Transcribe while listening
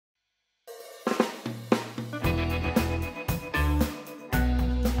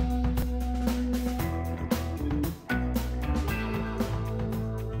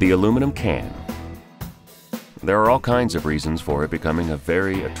the aluminum can. There are all kinds of reasons for it becoming a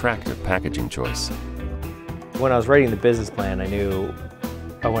very attractive packaging choice. When I was writing the business plan, I knew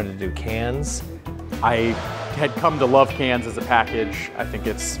I wanted to do cans. I had come to love cans as a package. I think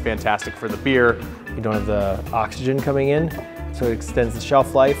it's fantastic for the beer. You don't have the oxygen coming in, so it extends the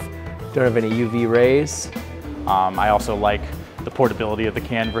shelf life. Don't have any UV rays. I also like the portability of the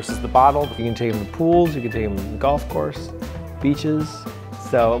can versus the bottle. You can take them to pools, you can take them to the golf course, beaches.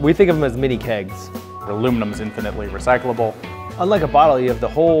 So we think of them as mini kegs. Aluminum is infinitely recyclable. Unlike a bottle, you have the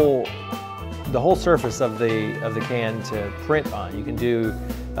whole surface of the can to print on. You can do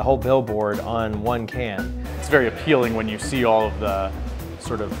the whole billboard on one can. It's very appealing when you see all of the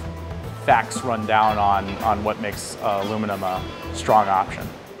sort of facts run down on what makes aluminum a strong option.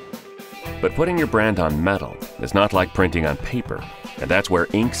 But putting your brand on metal is not like printing on paper, and that's where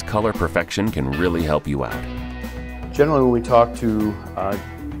INK's color perfection can really help you out. Generally, when we talk to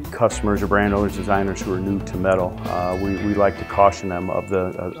customers or brand owners, designers who are new to metal, we like to caution them of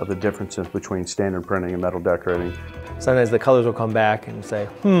the differences between standard printing and metal decorating. Sometimes the colors will come back and say,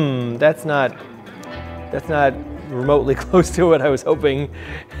 that's not remotely close to what I was hoping.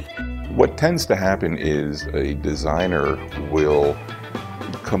 What tends to happen is a designer will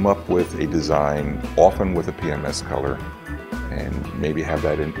come up with a design, often with a PMS color, and maybe have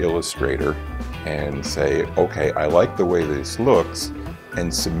that in Illustrator, and say, okay, I like the way this looks,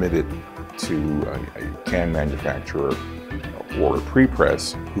 and submit it to a can manufacturer or a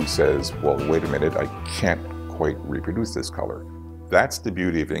pre-press who says, well, wait a minute, I can't quite reproduce this color. That's the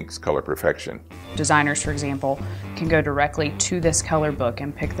beauty of INK's color perfection. Designers, for example, can go directly to this color book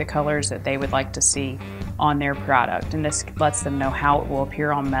and pick the colors that they would like to see on their product, and this lets them know how it will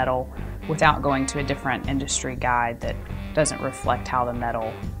appear on metal without going to a different industry guide that doesn't reflect how the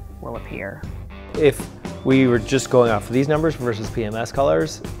metal will appear. If we were just going off of these numbers versus PMS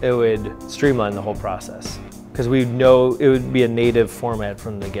colors, it would streamline the whole process because we know it would be a native format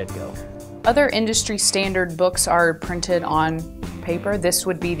from the get-go. Other industry standard books are printed on paper. This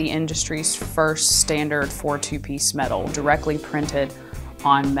would be the industry's first standard for two-piece metal, directly printed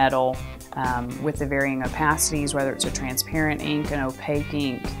on metal with the varying opacities, whether it's a transparent ink, an opaque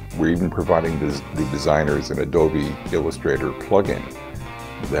ink. We're even providing the designers an Adobe Illustrator plugin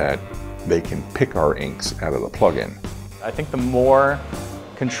that they can pick our inks out of the plugin. I think the more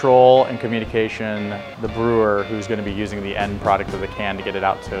control and communication the brewer who's going to be using the end product of the can to get it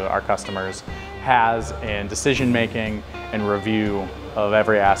out to our customers has in decision making and review of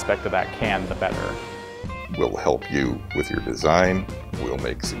every aspect of that can, the better. We'll help you with your design. We'll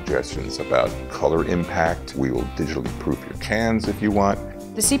make suggestions about color impact. We will digitally proof your cans if you want.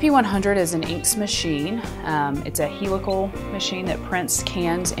 The CP100 is an inks machine. It's a helical machine that prints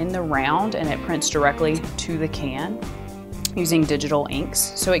cans in the round, and it prints directly to the can using digital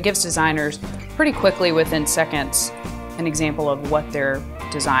inks. So it gives designers pretty quickly, within seconds, an example of what their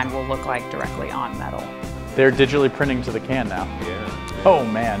design will look like directly on metal. They're digitally printing to the can now. Yeah. Oh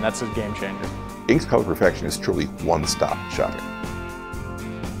man, that's a game changer. INK's color perfection is truly one-stop shopping.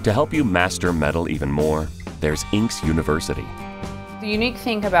 To help you master metal even more, there's INK's University. The unique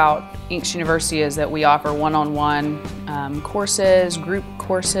thing about INK's University is that we offer one-on-one courses, group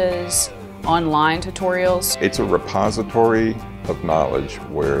courses, online tutorials. It's a repository of knowledge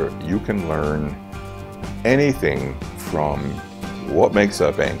where you can learn anything from what makes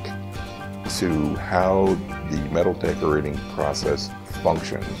up ink to how the metal decorating process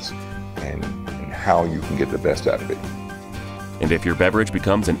functions and how you can get the best out of it. And if your beverage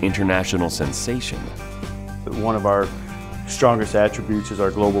becomes an international sensation, One of our strongest attributes is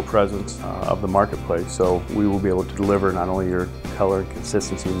our global presence of the marketplace, so we will be able to deliver not only your color and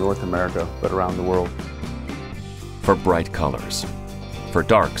consistency in North America, but around the world. for bright colors, for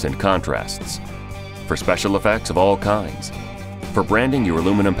darks and contrasts, for special effects of all kinds, for branding your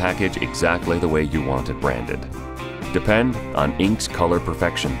aluminum package exactly the way you want it branded. Depend on INK's color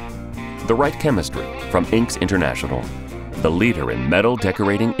perfection. The right chemistry from INK's International, the leader in metal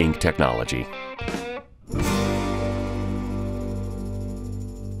decorating ink technology.